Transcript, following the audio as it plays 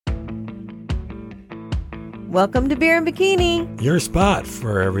Welcome to Beer and Bikini. Your spot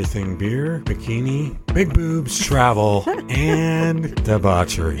for everything beer, bikini, big boobs, travel, and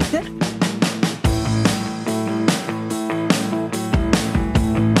debauchery.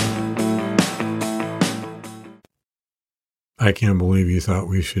 I can't believe you thought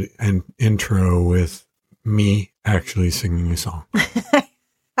we should end intro with me actually singing a song.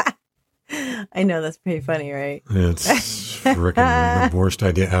 I know, that's pretty funny, right? It's freaking the worst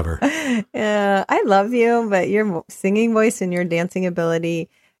idea ever. Yeah, I love you, but your singing voice and your dancing ability,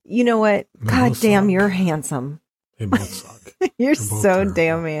 you know what? God damn, you're handsome. They both suck. You're so terrible.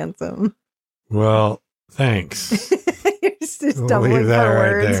 Damn handsome. Well, thanks. You're just we'll stumbling leave that for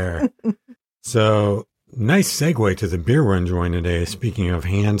right words. there. So, nice segue to the beer we're enjoying today. Speaking of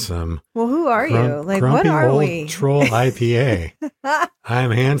handsome. Well, who are you? Like, what are old we? Troll IPA.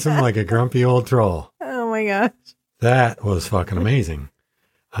 I'm handsome like a grumpy old troll. Oh my gosh. That was fucking amazing.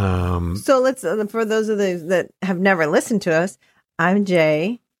 So let's, for those of those that have never listened to us, I'm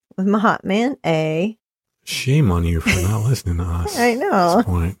Jay with my hot man, A. Shame on you for not listening to us. I know. At this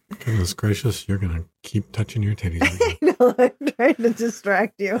point. Goodness gracious, you're going to keep touching your titties. I know, I'm trying to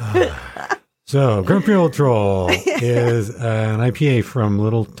distract you. So, Grumpy Old Troll is an IPA from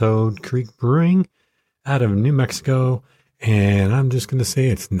Little Toad Creek Brewing out of New Mexico. And I'm just going to say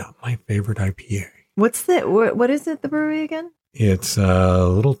it's not my favorite IPA. What is it, the brewery again? It's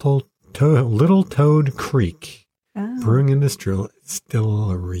Little Toad Creek Brewing and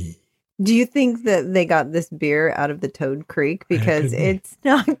Distillery. Do you think that they got this beer out of the Toad Creek? Because it's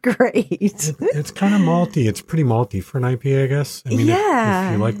not great. It's kind of malty. It's pretty malty for an IPA, I guess. I mean,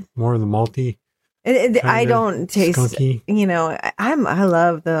 if you like more of the malty. I don't taste, skunky. I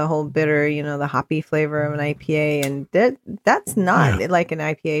love the whole bitter, the hoppy flavor of an IPA, and that's not like an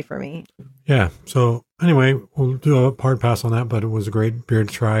IPA for me. Yeah. So anyway, we'll do a hard pass on that, but it was a great beer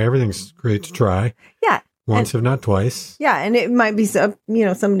to try. Everything's great to try. Yeah. Once, if not twice. Yeah. And it might be,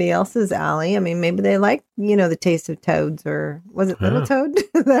 somebody else's alley. I mean, maybe they like, the taste of toads, or was it Little Toad?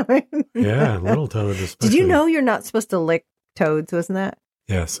 Is that right? Yeah. Little Toad. Especially. Did you know you're not supposed to lick toads? Wasn't that?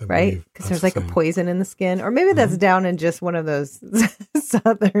 Yes, right? Because there's like a poison in the skin, or maybe that's down in just one of those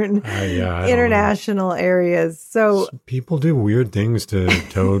southern international areas. So people do weird things to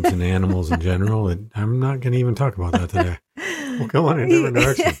toads and animals in general, and I'm not going to even talk about that today. We'll go on a different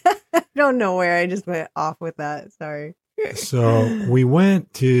direction. I don't know where I just went off with that. Sorry. So we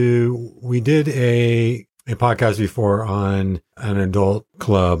did a podcast before on an adult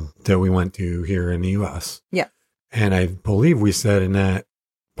club that we went to here in the U.S. Yeah. And I believe we said in that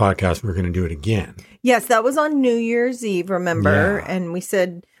podcast we're going to do it again. Yes, that was on New Year's Eve, remember? Yeah. And we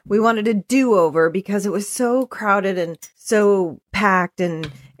said we wanted a do-over because it was so crowded and so packed, and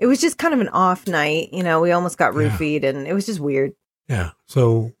it was just kind of an off night. We almost got roofied, and it was just weird. Yeah.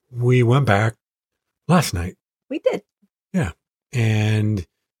 So we went back last night. We did. Yeah. And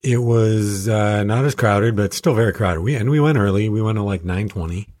it was not as crowded, but still very crowded. We went early. We went at like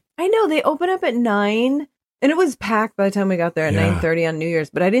 9:20. I know. They open up at 9. And it was packed by the time we got there at 9:30 on New Year's,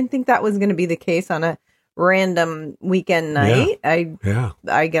 but I didn't think that was going to be the case on a random weekend night.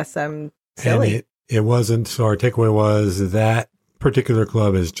 I guess I'm silly. And it wasn't. So our takeaway was that particular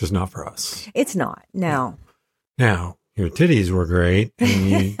club is just not for us. It's not. No. Now, your titties were great,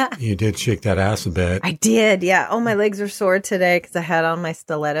 and you did shake that ass a bit. I did, yeah. Oh, my legs are sore today because I had on my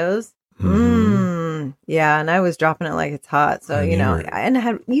stilettos. Yeah, and I was dropping it like it's hot. So, and you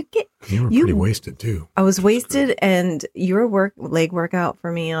were pretty wasted too. I was wasted, and your leg workout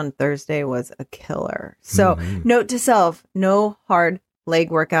for me on Thursday was a killer. So, note to self, no hard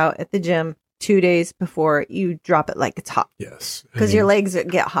leg workout at the gym 2 days before you drop it like it's hot. Yes. Because your legs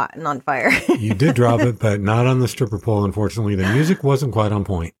get hot and on fire. You did drop it, but not on the stripper pole, unfortunately. The music wasn't quite on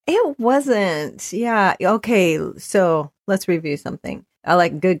point. It wasn't. Yeah. Okay, so let's review something. I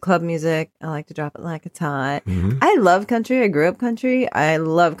like good club music. I like to drop it like it's hot. I love country. I grew up country. I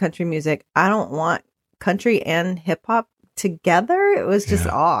love country music. I don't want country and hip hop together. It was just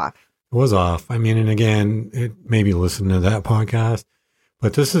off. It was off. I mean, and again, maybe listen to that podcast,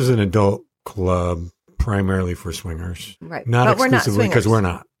 but this is an adult club primarily for swingers. Right. Not exclusively, because we're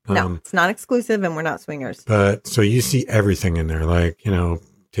not. No, it's not exclusive, and we're not swingers. But so you see everything in there, like,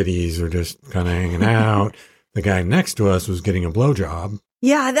 titties are just kind of hanging out. The guy next to us was getting a blowjob.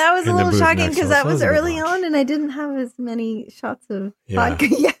 Yeah, that was a little shocking because that was early on, and I didn't have as many shots of vodka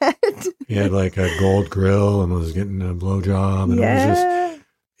yet. He had like a gold grill and was getting a blowjob, and it was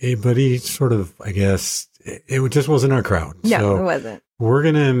just. But he sort of, I guess, it just wasn't our crowd. No, so it wasn't. We're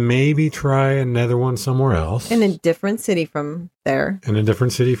gonna maybe try another one somewhere else in a different city from there.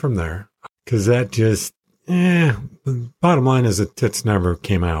 Because that just. The bottom line is that tits never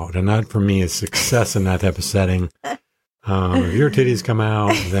came out, and that for me is success in that type of setting. If your titties come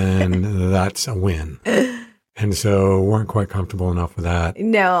out, then that's a win. And so weren't quite comfortable enough with that.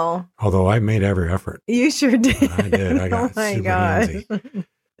 No. Although I made every effort. You sure did. I did. I got oh my super gosh. handsy.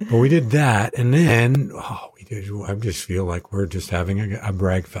 But we did that, and then we did. I just feel like we're just having a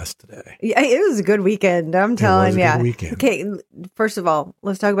brag fest today. Yeah, it was a good weekend. I'm telling you. Good weekend. Okay, first of all,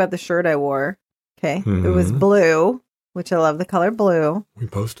 let's talk about the shirt I wore. Okay, It was blue, which I love the color blue. We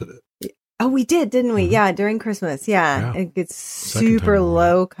posted it. Oh, we did, didn't we? Yeah, during Christmas. Yeah. It gets super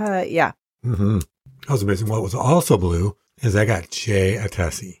low cut. Yeah. Mm-hmm. That was amazing. What was also blue is I got Jay a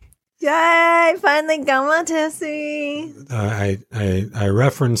Tessie. Yay! Finally got my Tessie. I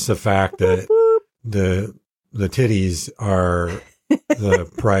referenced the fact that the titties are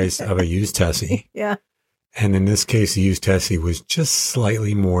the price of a used Tessie. Yeah. And in this case, the used Tessie was just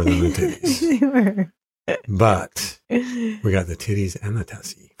slightly more than the titties. They were. But we got the titties and the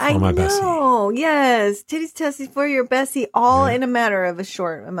Tessie for my Bessie. Oh, yes. Titties, Tessie for your Bessie, all in a matter of a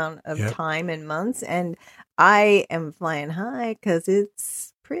short amount of time and months. And I am flying high because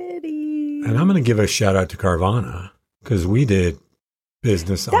it's pretty. And I'm going to give a shout out to Carvana because we did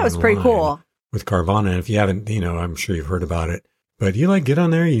business that was pretty cool with Carvana. And if you haven't, I'm sure you've heard about it. But you get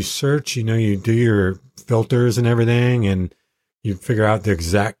on there, you search, you do your filters and everything, and you figure out the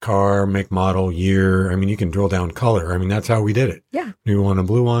exact car, make, model, year. I mean, you can drill down color. I mean, that's how we did it. Yeah. We want a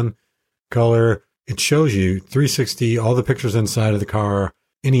blue one, color. It shows you 360, all the pictures inside of the car,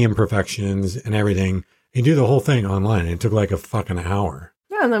 any imperfections and everything. You do the whole thing online. It took like a fucking hour.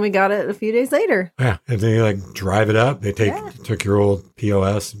 Yeah, and then we got it a few days later. Yeah. And they drive it up. They took your old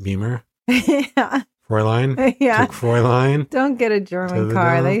POS Beamer. Yeah. Fräulein. Yeah. Took Fräulein. Don't get a German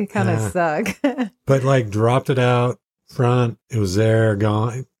car. They kind of suck. But dropped it out front. It was there,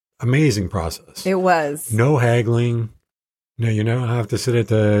 gone. Amazing process. It was. No haggling. No, I have to sit at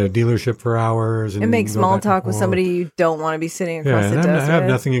the dealership for hours. And make small talk with somebody you don't want to be sitting across the desk. I have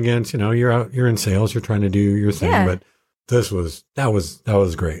nothing against, you're in sales, you're trying to do your thing, but that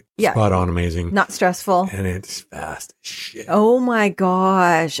was great. Yeah. Spot on, amazing. Not stressful. And it's fast as shit. Oh my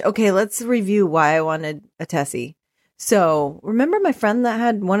gosh. Okay, let's review why I wanted a Tessie. So remember my friend that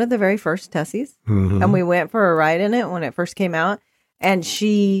had one of the very first Tessies? Mm-hmm. And we went for a ride in it when it first came out. And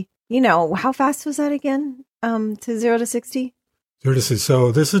she, how fast was that again? To 0 to 60?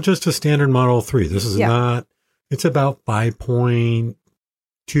 So this is just a standard Model 3. This is not, it's about 5.2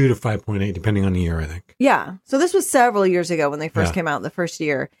 to 5.8, depending on the year, I think. Yeah. So this was several years ago when they first came out the first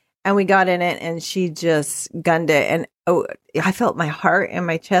year. And we got in it and she just gunned it. And I felt my heart in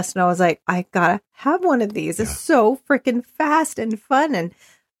my chest. And I was like, I gotta have one of these. It's so freaking fast and fun. And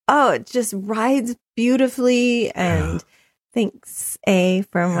it just rides beautifully. And thanks, A,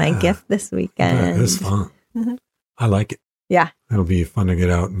 for my gift this weekend. It was fun. I like it. Yeah. It'll be fun to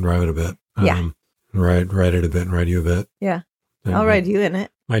get out and drive it a bit. Ride it a bit and ride you a bit. Yeah. And I'll ride you in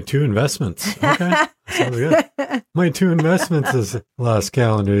it. My 2 investments. Okay. Sounds good. My 2 investments is last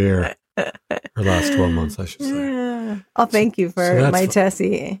calendar year. Or last 12 months, I should say. Yeah. I'll thank you for my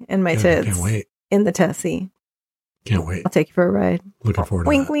Tessie and my tits. Can't wait. In the Tessie. Can't wait. I'll take you for a ride. Looking forward to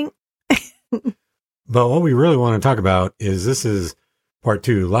wink, that. Wink, wink. But what we really want to talk about is this is part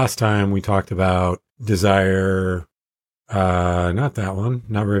 2. Last time we talked about Desire, not that one,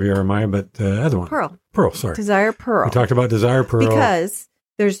 not Riviera Maya, but the other one. Pearl, sorry. Desire Pearl. We talked about Desire Pearl. Because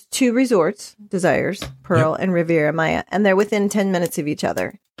there's 2 resorts, Desires, Pearl and Riviera Maya, and they're within 10 minutes of each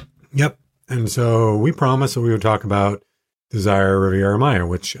other. Yep. And so we promised that we would talk about Desire Riviera Maya,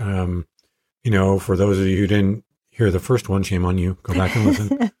 which, for those of you who didn't hear the first one, shame on you. Go back and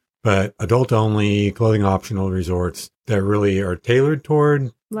listen. But adult only, clothing optional resorts that really are tailored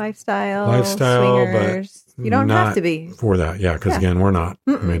toward lifestyle, swingers. But you don't have to be for that. Yeah. Because again, we're not.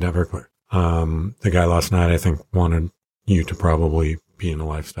 I made that very clear. The guy last night, I think, wanted you to probably be in a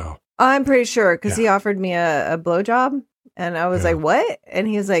lifestyle. I'm pretty sure because he offered me a blowjob and I was like, what? And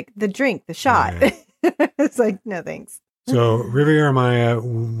he was like, the drink, the shot. It's like, no, thanks. So Riviera Maya,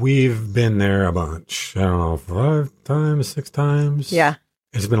 we've been there a bunch. I don't know, 5 times, 6 times. Yeah.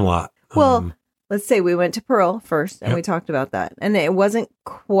 It's been a lot. Well, let's say we went to Pearl first and we talked about that. And it wasn't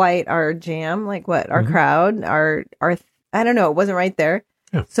quite our jam, like our crowd, our I don't know, it wasn't right there.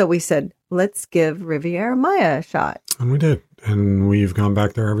 Yeah. So we said, let's give Riviera Maya a shot. And we did. And we've gone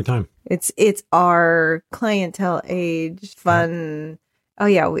back there every time. It's our clientele age, fun. Oh,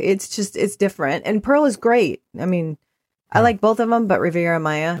 yeah. It's different. And Pearl is great. I mean, I like both of them, but Riviera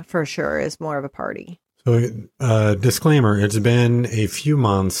Maya for sure is more of a party. So, disclaimer, it's been a few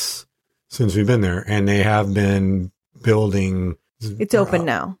months since we've been there, and they have been building. It's open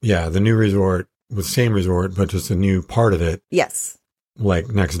now. Yeah, the new resort with same resort, but just a new part of it. Yes. Like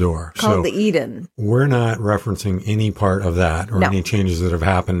next door. Called the Eden. We're not referencing any part of that or any changes that have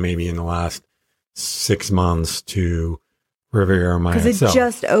happened maybe in the last 6 months to Riviera Maya because it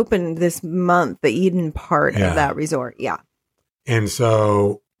just opened this month, the Eden part of that resort. Yeah. And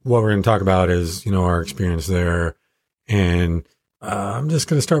so what we're going to talk about is, our experience there. And I'm just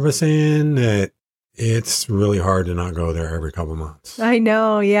going to start by saying that it's really hard to not go there every couple months. I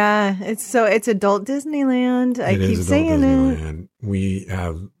know. Yeah. It's adult Disneyland. I keep saying Disneyland. We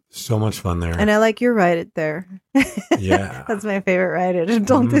have so much fun there. And I like your ride there. Yeah. That's my favorite ride at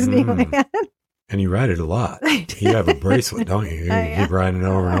adult Disneyland. And you ride it a lot. You have a bracelet, don't you? You keep riding it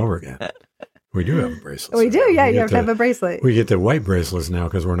over and over again. We do have a bracelet. We do, yeah. You have to have a bracelet. We get the white bracelets now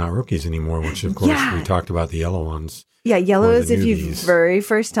because we're not rookies anymore, which, of course, we talked about the yellow ones. Yeah, yellow is if you very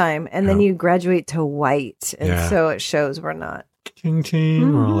first time, and then you graduate to white. And so it shows we're not. Ching,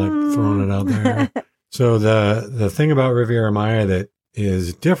 ching. We're like throwing it out there. So the thing about Riviera Maya that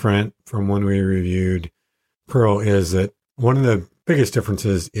is different from when we reviewed Pearl is that one of the biggest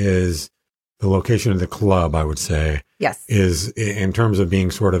differences is the location of the club, I would say. Yes. Is in terms of being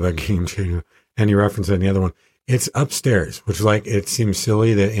sort of a game changer. And you referenced it in the other one. It's upstairs, which it seems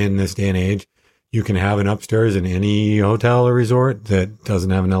silly that in this day and age, you can have an upstairs in any hotel or resort that doesn't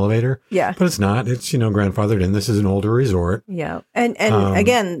have an elevator. Yeah. But it's not. It's, grandfathered in. This is an older resort. Yeah. And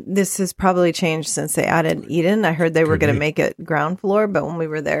again, this has probably changed since they added Eden. I heard they were going to make it ground floor, but when we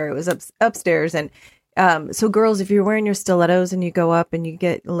were there, it was upstairs. And so girls, if you're wearing your stilettos and you go up and you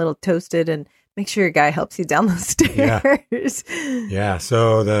get a little toasted, and make sure your guy helps you down the stairs. Yeah.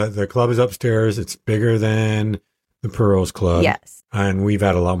 So the club is upstairs. It's bigger than the Pearls Club. Yes. And we've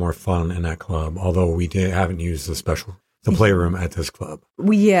had a lot more fun in that club, although we haven't used the playroom at this club.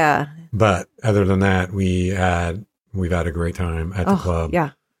 Yeah. But other than that, we've had a great time at the club.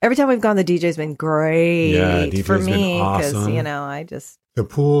 Yeah. Every time we've gone, the DJ's been great. Yeah, DJ's for me because awesome. The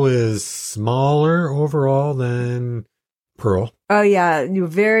pool is smaller overall than Pearl. Oh yeah,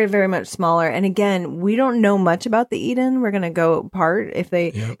 very, very much smaller. And again, we don't know much about the Eden. We're gonna go part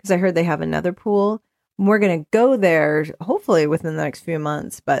because I heard they have another pool. We're going to go there hopefully within the next few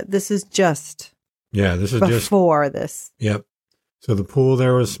months, but this is just before this. Yep. So the pool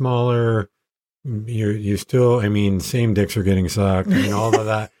there was smaller. You still, same dicks are getting sucked. All of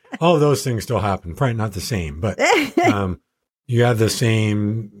that, all of those things still happen. Probably not the same, but you have the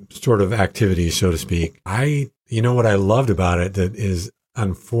same sort of activities, so to speak. What I loved about it that is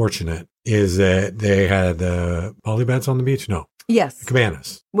unfortunate is that they had the poly beds on the beach. No. Yes.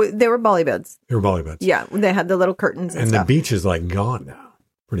 Cabanas. They were bolly beds. Yeah. They had the little curtains and stuff. The beach is gone now,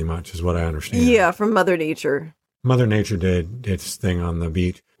 pretty much, is what I understand. Yeah, from Mother Nature. Mother Nature did its thing on the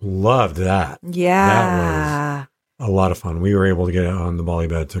beach. Loved that. Yeah. That was a lot of fun. We were able to get on the bolly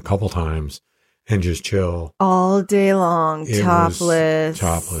beds a couple times and just chill. All day long, topless.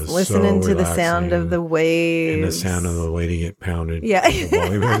 Listening so to the sound of the waves. And the sound of the lady get pounded. Yeah. The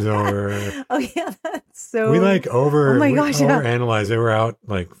bolly bed's over. Oh, yeah, that's so... We overanalyzed. They were out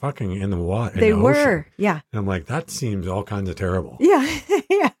fucking in the water. They were, yeah. And I'm like, that seems all kinds of terrible. Yeah,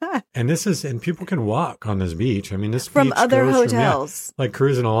 yeah. And people can walk on this beach. This from beach other goes hotels. From,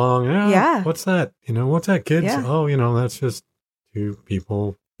 cruising along. Yeah. What's that? What's that, kids? Yeah. Oh, that's just two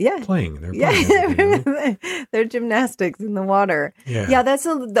people playing. They're playing. They're gymnastics in the water. Yeah, that's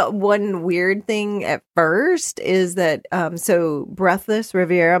the one weird thing at first is that so Breathless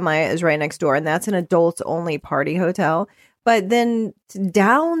Riviera Maya is right next door, and that's an adults only party hotel. But then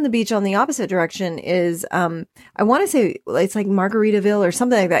down the beach on the opposite direction is I want to say it's like Margaritaville or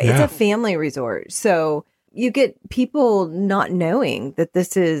something like that. Yeah. It's a family resort. So you get people not knowing that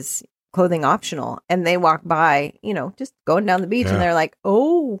this is clothing optional, and they walk by, just going down the beach, and they're like,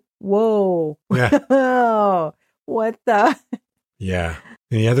 "Oh, whoa, what the?" Yeah.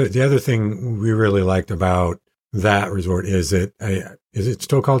 And the other thing we really liked about that resort is it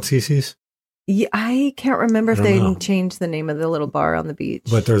still called Cece's? Yeah, I can't remember if they changed the name of the little bar on the beach.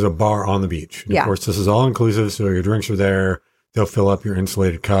 But there's a bar on the beach. And of course, this is all inclusive, so your drinks are there. They'll fill up your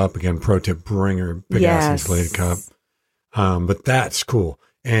insulated cup. Again, pro tip: bring your big ass insulated cup. But that's cool.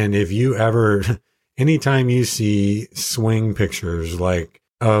 And if you anytime you see swing pictures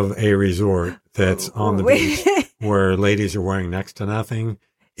of a resort that's on the beach where ladies are wearing next to nothing,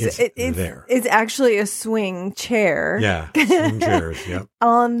 it's there. It's actually a swing chair. Yeah, swing chairs, yep.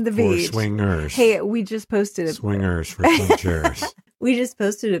 On the beach. For swingers. Hey, we just posted swingers for swing chairs. We just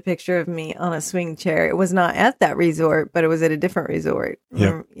posted a picture of me on a swing chair. It was not at that resort, but it was at a different resort.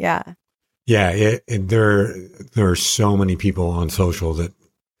 Yep. Yeah. Yeah, there are so many people on social that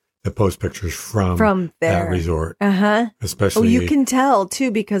that post pictures from there. that resort. Uh-huh. Especially. Oh, you can tell too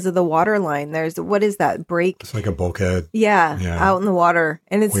because of the water line. What is that break? It's like a bulkhead. Yeah, out in the water.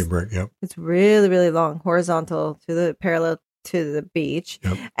 And it's it's really, really long, horizontal parallel to the beach.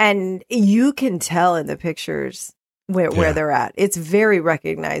 Yep. And you can tell in the pictures where they're at. It's very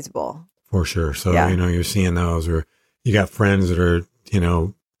recognizable. For sure. So, you're seeing those, or you got friends that are,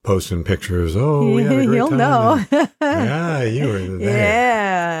 posting pictures. Oh, we had a great You'll time. know. Yeah, you were there.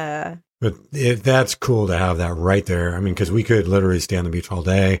 Yeah. But that's cool to have that right there. I mean, because we could literally stay on the beach all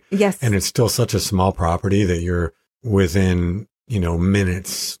day. Yes. And it's still such a small property that you're within,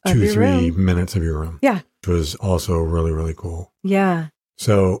 minutes, 2-3 minutes of your room. Yeah. Which was also really, really cool. Yeah.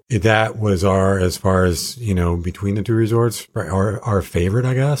 So that was as far as, between the two resorts, our favorite,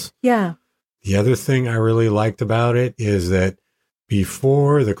 I guess. Yeah. The other thing I really liked about it is that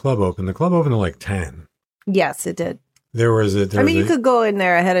before the club opened at like 10. Yes, it did. You could go in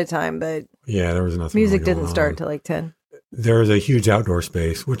there ahead of time, but yeah, there was nothing. Music really didn't start till like 10. There was a huge outdoor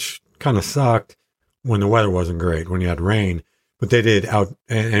space, which kind of sucked when the weather wasn't great, when you had rain. But they did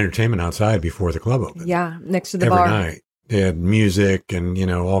entertainment outside before the club opened. Yeah, next to the bar. Every night. They had music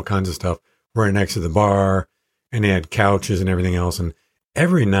and, all kinds of stuff right next to the bar. And they had couches and everything else. And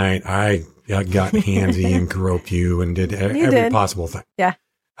every night I got handsy and groped you and did every possible thing. Yeah.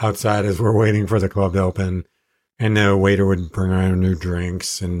 Outside as we're waiting for the club to open. And the waiter would bring around new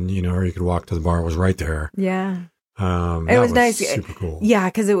drinks and, or you could walk to the bar. It was right there. Yeah. It was nice. Super cool. Yeah,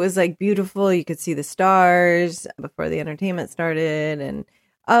 because it was like beautiful. You could see the stars before the entertainment started. And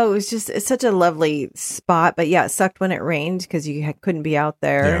it's such a lovely spot. But yeah, it sucked when it rained because you couldn't be out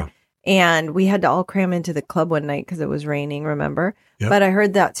there. Yeah. And we had to all cram into the club one night because it was raining, remember? Yep. But I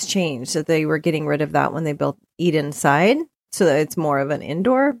heard that's changed. That they were getting rid of that when they built Eat Inside. So that it's more of an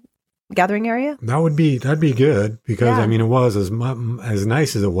indoor gathering area. That'd be good because, it was as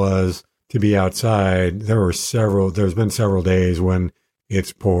nice as it was to be outside. There's been several days when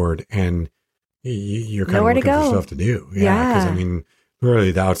it's poured and you're kind of looking for stuff to do. Yeah. Because,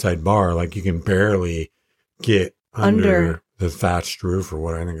 really the outside bar, like you can barely get under the thatched roof or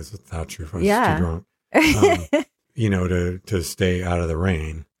what I think is a thatched roof. I was too drunk. To stay out of the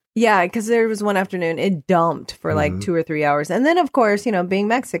rain. Yeah, because there was one afternoon, it dumped for like 2 or 3 hours. And then, of course, being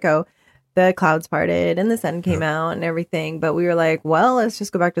Mexico, the clouds parted and the sun came out and everything. But we were like, well, let's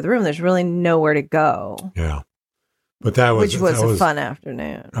just go back to the room. There's really nowhere to go. Yeah. But that was a fun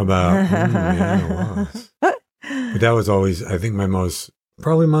afternoon. It was. But that was always, I think, my most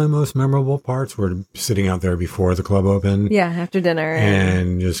memorable parts were sitting out there before the club opened. Yeah, after dinner.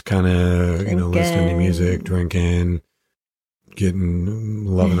 And just kind of, listening to music, drinking,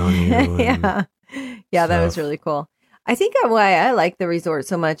 loving on you. Yeah, that was really cool. I think why I like the resort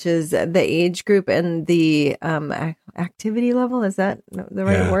so much is the age group and the activity level. Is that the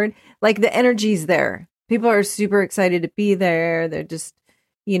right word? Like the energy's there. People are super excited to be there. They're just,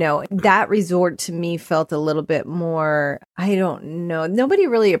 that resort to me felt a little bit more, I don't know. Nobody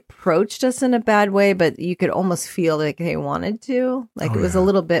really approached us in a bad way, but you could almost feel like they wanted to. Like it was a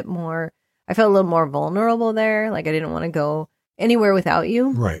little bit more, I felt a little more vulnerable there. Like I didn't want to go anywhere without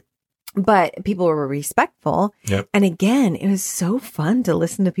you. Right. But people were respectful. Yep. And again, it was so fun to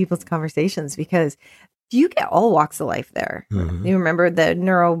listen to people's conversations because you get all walks of life there. Mm-hmm. You remember the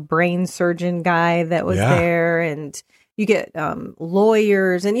neuro brain surgeon guy that was there, and you get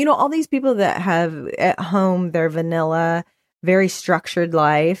lawyers and, all these people that have at home their vanilla, very structured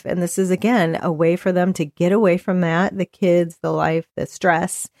life. And this is, again, a way for them to get away from that, the kids, the life, the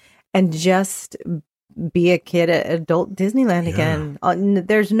stress, and just be a kid at adult Disneyland again.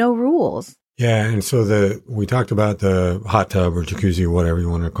 There's no rules. Yeah. And so we talked about the hot tub or jacuzzi or whatever you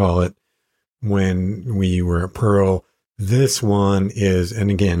want to call it when we were at Pearl. This one is, and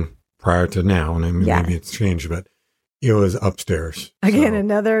again, prior to now, and maybe it's changed, but it was upstairs. Again,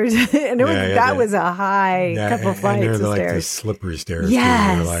 another, and that was a high couple flights of like stairs. The slippery stairs.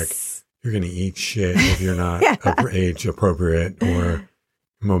 Yes. You're like, you're going to eat shit if you're not age appropriate or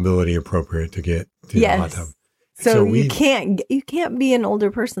mobility appropriate to get to the hot tub. So you can't be an older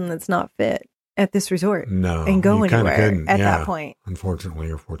person that's not fit at this resort. No, and go anywhere at that point.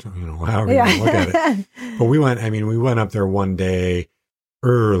 Unfortunately or fortunately, however you want to look at it. But we went up there one day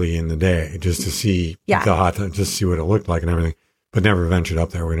early in the day just to see the hot tub, just to see what it looked like and everything, but never ventured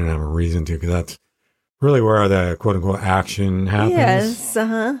up there. We didn't have a reason to, because that's really where the quote unquote action happens. Yes.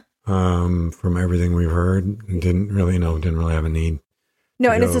 From everything we've heard, didn't really have a need. No,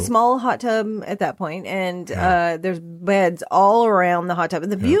 and it's a small hot tub at that point, and there's beds all around the hot tub,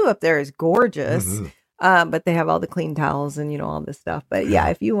 and the view up there is gorgeous. Mm-hmm. But they have all the clean towels and all this stuff. But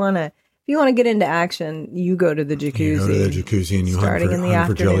if you want to you want to get into action, you go to the jacuzzi. You go to the jacuzzi and you hunt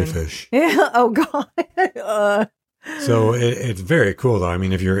for jellyfish. Yeah. Oh, God. So it's very cool, though. I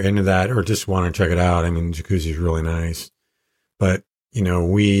mean, if you're into that or just want to check it out, I mean, jacuzzi is really nice. But,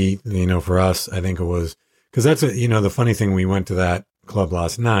 for us, I think it was, because that's, the funny thing, we went to that club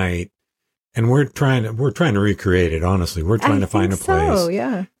last night and we're trying to recreate it, honestly. We're trying to find a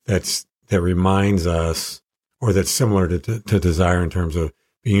place that reminds us or that's similar to Desire in terms of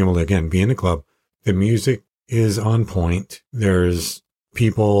being able to, again, be in a club. The music is on point. There's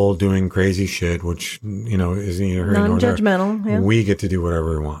people doing crazy shit, which, is neither here nor there. Non-judgmental. Yeah. We get to do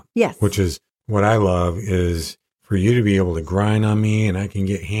whatever we want. Yes. Which is what I love is for you to be able to grind on me and I can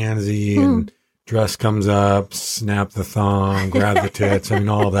get handsy and dress comes up, snap the thong, grab the tits,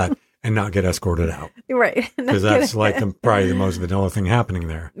 all of that and not get escorted out. Right. Because that's like probably the most vanilla thing happening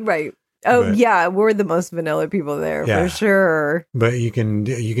there. Right. Oh, yeah. We're the most vanilla people there for sure. But you can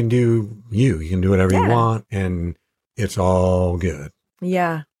do you can do whatever you want and it's all good.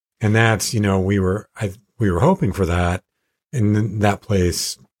 Yeah. And that's, we were hoping for that. And that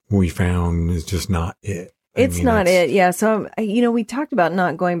place we found is just not it. It's not it. Yeah. So, we talked about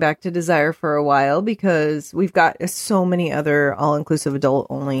not going back to Desire for a while because we've got so many other all-inclusive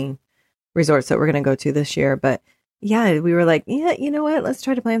adult-only resorts that we're going to go to this year. But yeah, we were like, yeah, you know what? Let's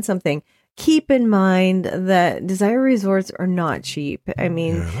try to plan something. Keep in mind that Desire resorts are not cheap. Garden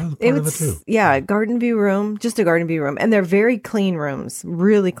view room, just a garden view room. And they're very clean rooms,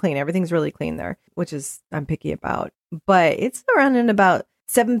 really clean. Everything's really clean there, which is I'm picky about. But it's around in about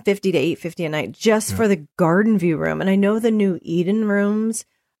 $750 to $850 a night just for the garden view room. And I know the new Eden rooms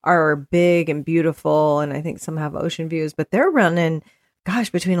are big and beautiful. And I think some have ocean views, but they're running,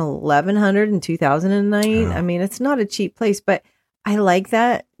 between $1,100 and $2,000 a night. Yeah. It's not a cheap place, but I like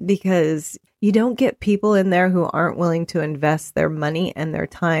that because you don't get people in there who aren't willing to invest their money and their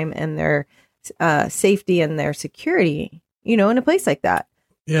time and their safety and their security, in a place like that.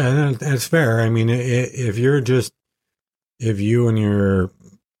 Yeah, that's fair. If you and your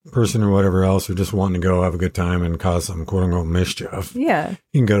person or whatever else are just wanting to go have a good time and cause some quote unquote mischief, you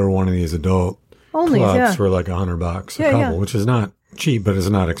can go to one of these adult clubs for like $100 a couple, which is not cheap, but it's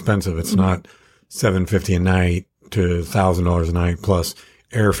not expensive. It's not $750 a night to $1,000 a night plus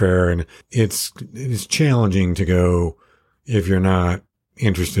airfare. And it's challenging to go if you're not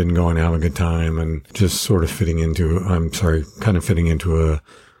interested in going to have a good time and just sort of fitting into a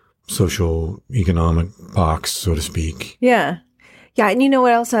social economic box, so to speak. Yeah. Yeah. And you know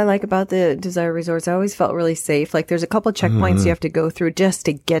what else I like about the Desire resorts? I always felt really safe. Like there's a couple checkpoints you have to go through just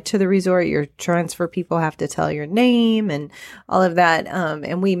to get to the resort. Your transfer people have to tell your name and all of that.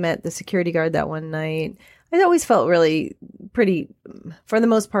 And we met the security guard that one night. I always felt really pretty, for the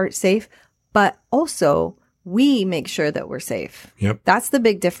most part, safe, but also we make sure that we're safe. Yep. That's the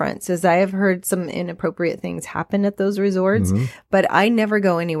big difference is I have heard some inappropriate things happen at those resorts, but I never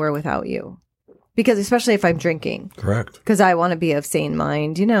go anywhere without you because especially if I'm drinking. Correct. Because I want to be of sane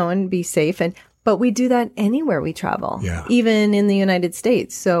mind, and be safe. But we do that anywhere we travel, even in the United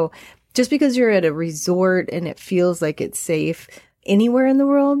States. So just because you're at a resort and it feels like it's safe anywhere in the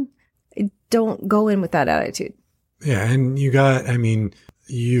world, don't go in with that attitude. Yeah. And you've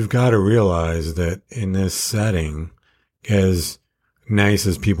got to realize that in this setting, as nice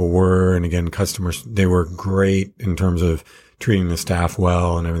as people were, and again, customers, they were great in terms of treating the staff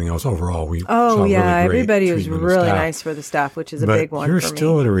well and everything else. Overall, everybody was really nice for the staff, which is a big one for me. You're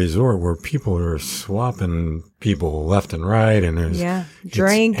still at a resort where people are swapping people left and right, and there's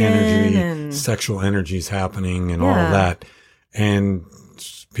drinking and sexual energies happening and all of that. And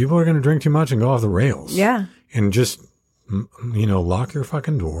people are going to drink too much and go off the rails. Yeah. And just, lock your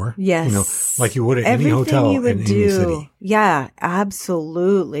fucking door. Yes. Like you would at any hotel in any city. Yeah,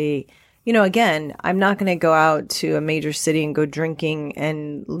 absolutely. Again, I'm not going to go out to a major city and go drinking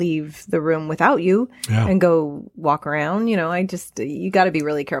and leave the room without you and go walk around. You got to be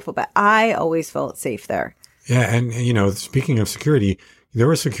really careful. But I always felt safe there. Yeah. And, speaking of security, there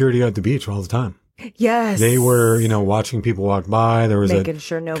was security at the beach all the time. Yes. They were, watching people walk by. There was making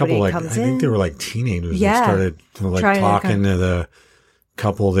sure nobody couple, comes in. I think they were teenagers that started talking to the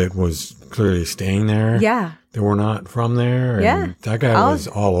couple that was clearly staying there. Yeah. They were not from there. And that guy was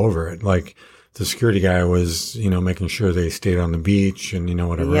all over it. Like the security guy was, making sure they stayed on the beach and,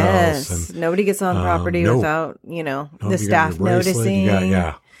 whatever else. And nobody gets on property without, the staff noticing.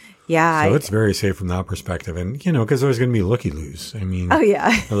 Yeah. So it's very safe from that perspective. And, because there's going to be looky-loos. I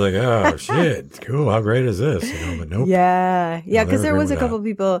was like, oh, shit. Cool. How great is this? But nope. Yeah. Yeah. Because there was a couple of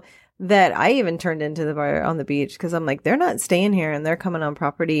people that I even turned into the bar on the beach because I'm like, they're not staying here and they're coming on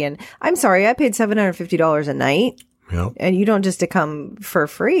property. And I'm sorry, I paid $750 a night Yep. And you don't just to come for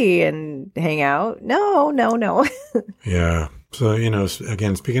free and hang out. No. Yeah. So,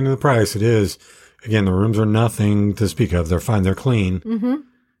 again, speaking of the price, it is, again, the rooms are nothing to speak of. They're fine. They're clean. Mm-hmm.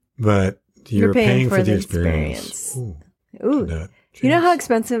 But you're paying for the experience. Ooh. You know how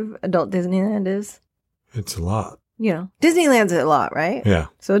expensive adult Disneyland is? It's a lot. Disneyland's a lot, right? Yeah.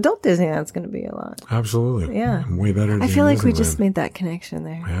 So adult Disneyland's going to be a lot. Absolutely. Yeah. Way better than I feel like Disneyland. we just made that connection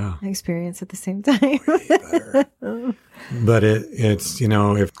there. Yeah. Experience at the same time. Way better. But it's,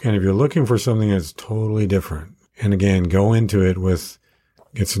 if you're looking for something that's totally different, and again, go into it with,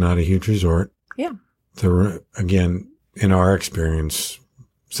 it's not a huge resort. Yeah. Again, in our experience,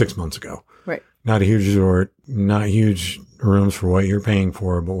 6 months ago. Right. Not a huge resort, not huge rooms for what you're paying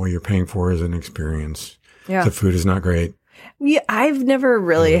for, but what you're paying for is an experience. Yeah. The food is not great. Yeah, I've never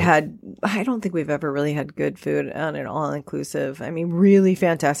really I don't think we've ever really had good food on an all-inclusive. I mean, really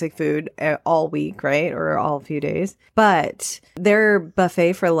fantastic food all week, right? Or all few days. But their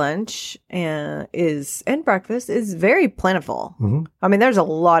buffet for lunch and breakfast is very plentiful. Mm-hmm. I mean, there's a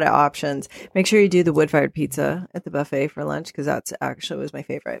lot of options. Make sure you do the wood-fired pizza at the buffet for lunch because that's actually was my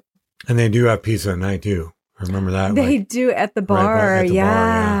favorite. And they do have pizza at night too. I remember that. They do at the bar. Right at the bar,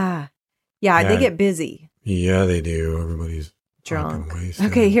 yeah. Yeah, they get busy. Yeah, they do. Everybody's drunk. Wasted.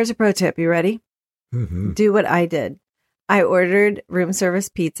 Okay, here's a pro tip. You ready? Mm-hmm. Do what I did. I ordered room service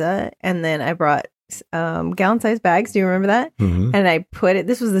pizza, and then I brought gallon-sized bags. Do you remember that? Mm-hmm. And I put it.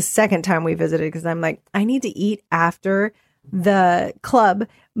 This was the second time we visited because I'm like, I need to eat after the club.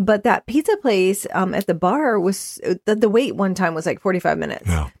 But that pizza place at the bar was the wait one time was like 45 minutes.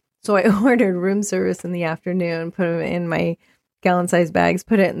 Yeah. So I ordered room service in the afternoon, put them in my gallon-sized bags,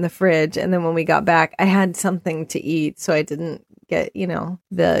 put it in the fridge, and then when we got back, I had something to eat, so I didn't get,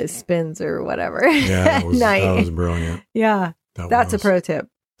 the spins or whatever. Yeah, that was brilliant. Yeah, that's a pro tip.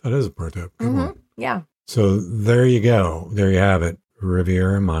 That is a pro tip. Good one. Yeah. So there you go. There you have it.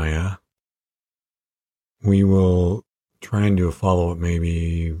 Riviera Maya. We will try and do a follow-up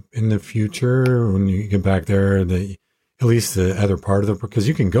maybe in the future when you get back there, at least the other part of because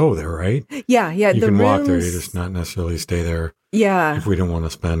you can go there, right? Yeah. You can walk there. You just not necessarily stay there. Yeah. If we don't want to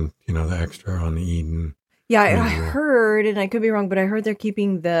spend, the extra on Eden. Yeah, I heard, and I could be wrong, but I heard they're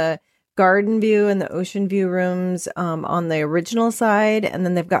keeping the garden view and the ocean view rooms on the original side, and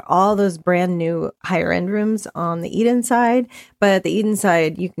then they've got all those brand new higher end rooms on the Eden side. But at the Eden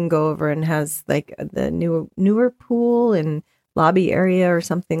side, you can go over and has like the newer pool and lobby area or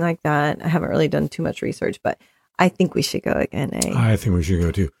something like that. I haven't really done too much research, but I think we should go again. I think we should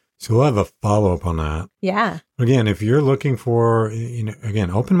go too. So we'll have a follow up on that. Yeah. Again, if you're looking for, again,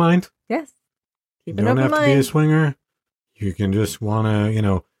 open mind. Yes. You don't have to be a swinger. You can just want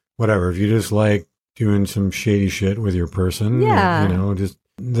to, whatever. If you just like doing some shady shit with your person, just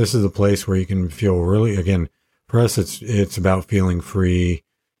this is a place where you can feel really, again, for us, it's about feeling free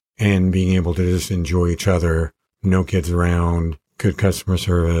and being able to just enjoy each other. No kids around, good customer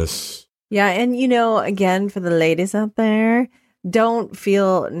service. Yeah. And, again, for the ladies out there, don't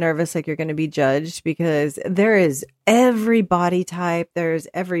feel nervous like you're going to be judged because there is every body type. There's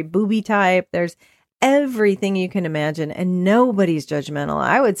every boobie type. There's everything you can imagine. And nobody's judgmental.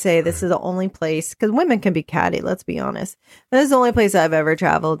 I would say this is the only place, because women can be catty, let's be honest. This is the only place I've ever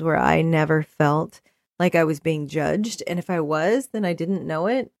traveled where I never felt like I was being judged. And if I was, then I didn't know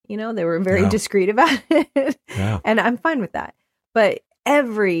it. They were very discreet about it. Yeah. And I'm fine with that. But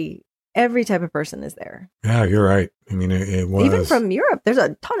every type of person is there. Yeah, you're right. I mean, it was. Even from Europe. There's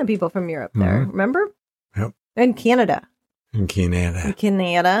a ton of people from Europe there. Remember? Yep. And Canada. In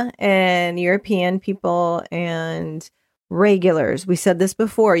Canada and European people and regulars. We said this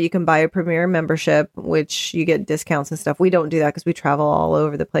before. You can buy a premier membership, which you get discounts and stuff. We don't do that because we travel all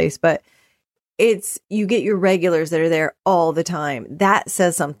over the place. But you get your regulars that are there all the time. That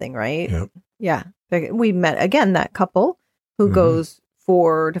says something, right? Yep. Yeah. We met, again, that couple who goes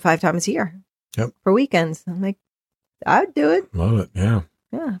 4 to 5 times a year. Yep. For weekends. I'm like, I'd do it. Love it. Yeah.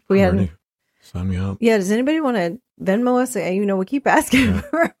 Yeah. If we hadn't. Sign me up. Yeah. Does anybody want to Venmo us? We keep asking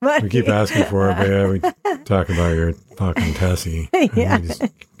for money. We keep asking for it, but yeah, we talk about your fucking Tessie. Yeah. You just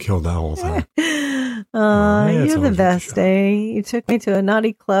killed that whole time. You're the best, You took me to a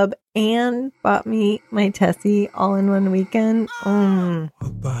naughty club and bought me my Tessie all in one weekend.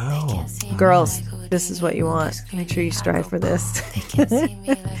 What the hell? Girls, this is what you want. Make sure you strive for this.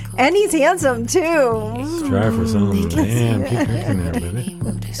 And he's handsome, too. Strive for something. Damn, keep drinking there, baby.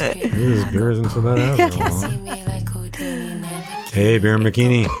 This beer isn't so bad after all. Hey, Beer and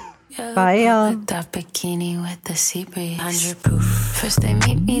Bikini. Bye, y'all. That bikini with the sea breeze. 100 proof. First they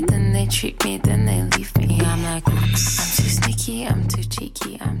meet me, then they treat me, then they leave me. I'm like, oops, I'm too